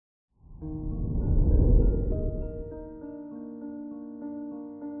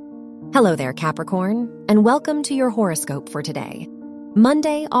Hello there, Capricorn, and welcome to your horoscope for today,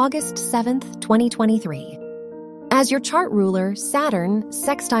 Monday, August 7th, 2023. As your chart ruler, Saturn,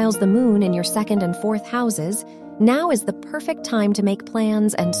 sextiles the moon in your second and fourth houses, now is the perfect time to make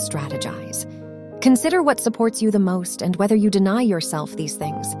plans and strategize. Consider what supports you the most and whether you deny yourself these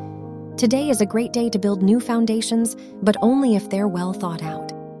things. Today is a great day to build new foundations, but only if they're well thought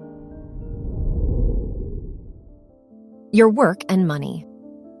out. Your work and money.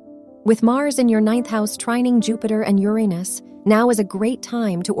 With Mars in your ninth house trining Jupiter and Uranus, now is a great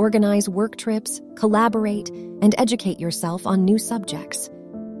time to organize work trips, collaborate, and educate yourself on new subjects.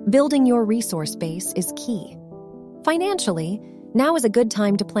 Building your resource base is key. Financially, now is a good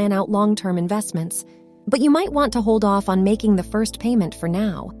time to plan out long-term investments, but you might want to hold off on making the first payment for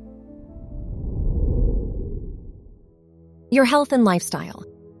now. Your health and lifestyle.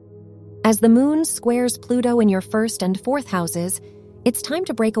 As the moon squares Pluto in your first and fourth houses, it's time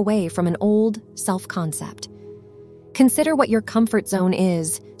to break away from an old self-concept. Consider what your comfort zone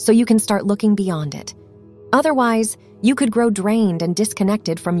is so you can start looking beyond it. Otherwise, you could grow drained and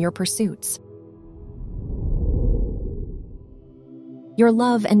disconnected from your pursuits. Your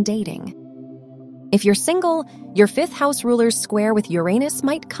love and dating. If you're single, your fifth house ruler's square with Uranus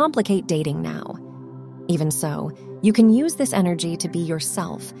might complicate dating now. Even so, you can use this energy to be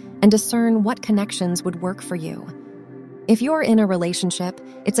yourself and discern what connections would work for you. If you're in a relationship,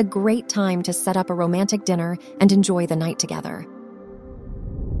 it's a great time to set up a romantic dinner and enjoy the night together.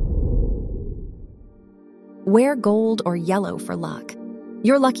 Wear gold or yellow for luck.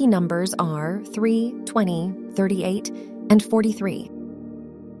 Your lucky numbers are 3, 20, 38, and 43.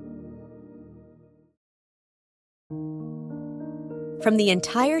 From the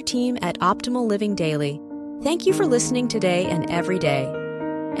entire team at Optimal Living Daily, thank you for listening today and every day.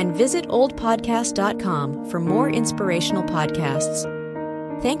 And visit oldpodcast.com for more inspirational podcasts.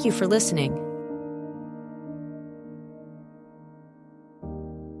 Thank you for listening.